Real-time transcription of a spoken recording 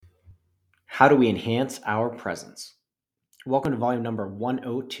How do we enhance our presence? Welcome to volume number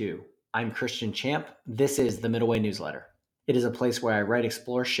 102. I'm Christian Champ. This is the Middle Way Newsletter. It is a place where I write,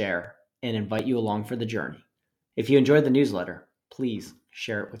 explore, share, and invite you along for the journey. If you enjoyed the newsletter, please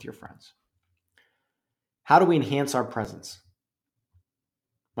share it with your friends. How do we enhance our presence?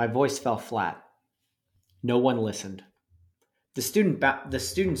 My voice fell flat. No one listened. The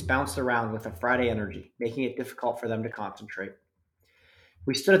students bounced around with a Friday energy, making it difficult for them to concentrate.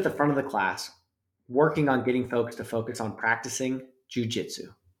 We stood at the front of the class, working on getting folks to focus on practicing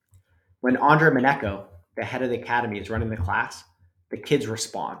jujitsu. When Andre Minecco, the head of the academy, is running the class, the kids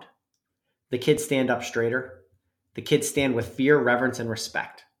respond. The kids stand up straighter. The kids stand with fear, reverence, and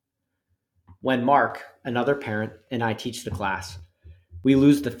respect. When Mark, another parent, and I teach the class, we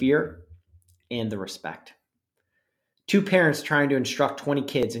lose the fear and the respect. Two parents trying to instruct 20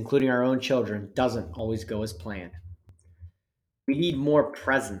 kids, including our own children, doesn't always go as planned. We need more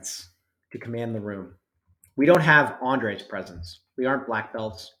presence to command the room. We don't have Andre's presence. We aren't black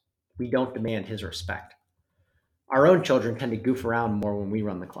belts. We don't demand his respect. Our own children tend to goof around more when we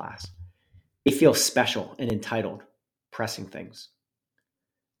run the class. They feel special and entitled, pressing things.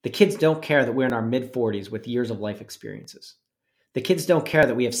 The kids don't care that we're in our mid-40s with years of life experiences. The kids don't care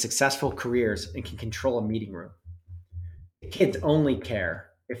that we have successful careers and can control a meeting room. The kids only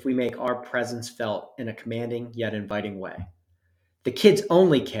care if we make our presence felt in a commanding yet inviting way. The kids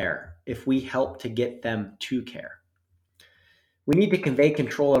only care if we help to get them to care. We need to convey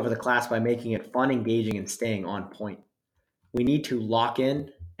control over the class by making it fun, engaging, and staying on point. We need to lock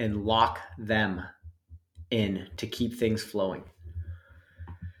in and lock them in to keep things flowing.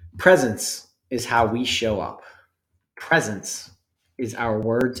 Presence is how we show up. Presence is our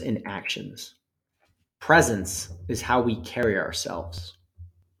words and actions. Presence is how we carry ourselves.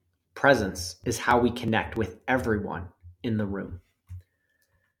 Presence is how we connect with everyone in the room.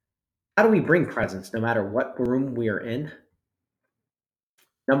 How do we bring presence no matter what room we are in?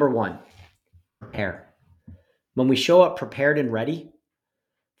 Number one, prepare. When we show up prepared and ready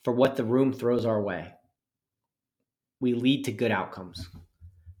for what the room throws our way, we lead to good outcomes.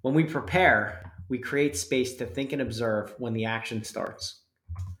 When we prepare, we create space to think and observe when the action starts.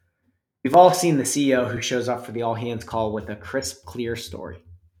 We've all seen the CEO who shows up for the all hands call with a crisp, clear story.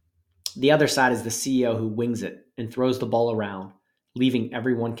 The other side is the CEO who wings it and throws the ball around, leaving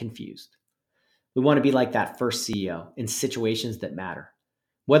everyone confused. We want to be like that first CEO in situations that matter.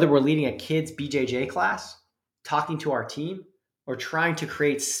 Whether we're leading a kid's BJJ class, talking to our team, or trying to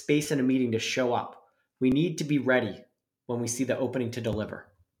create space in a meeting to show up, we need to be ready when we see the opening to deliver.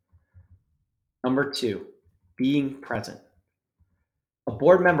 Number two, being present. A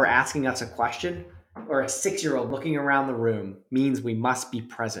board member asking us a question or a 6-year-old looking around the room means we must be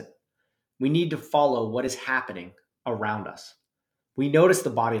present. We need to follow what is happening around us. We notice the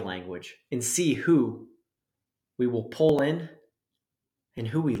body language and see who we will pull in and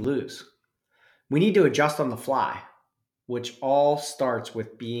who we lose. We need to adjust on the fly, which all starts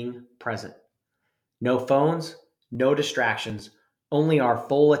with being present. No phones, no distractions, only our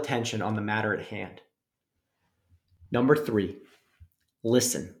full attention on the matter at hand. Number three,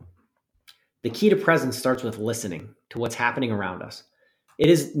 listen. The key to presence starts with listening to what's happening around us. It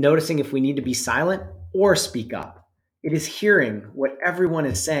is noticing if we need to be silent or speak up. It is hearing what everyone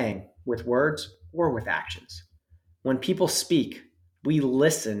is saying with words or with actions. When people speak, we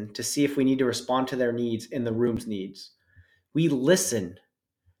listen to see if we need to respond to their needs and the room's needs. We listen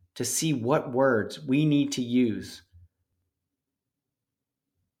to see what words we need to use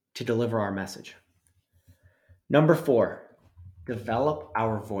to deliver our message. Number four, develop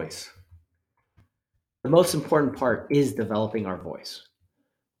our voice. The most important part is developing our voice.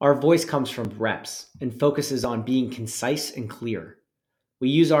 Our voice comes from reps and focuses on being concise and clear. We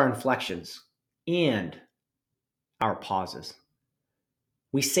use our inflections and our pauses.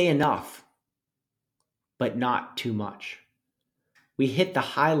 We say enough, but not too much. We hit the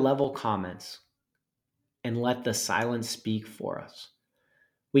high-level comments and let the silence speak for us.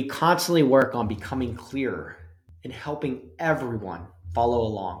 We constantly work on becoming clearer and helping everyone follow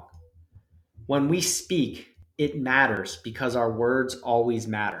along. When we speak, it matters because our words always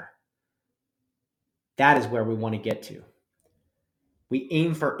matter. That is where we want to get to. We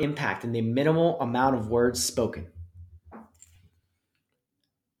aim for impact in the minimal amount of words spoken.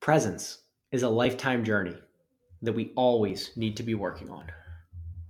 Presence is a lifetime journey that we always need to be working on.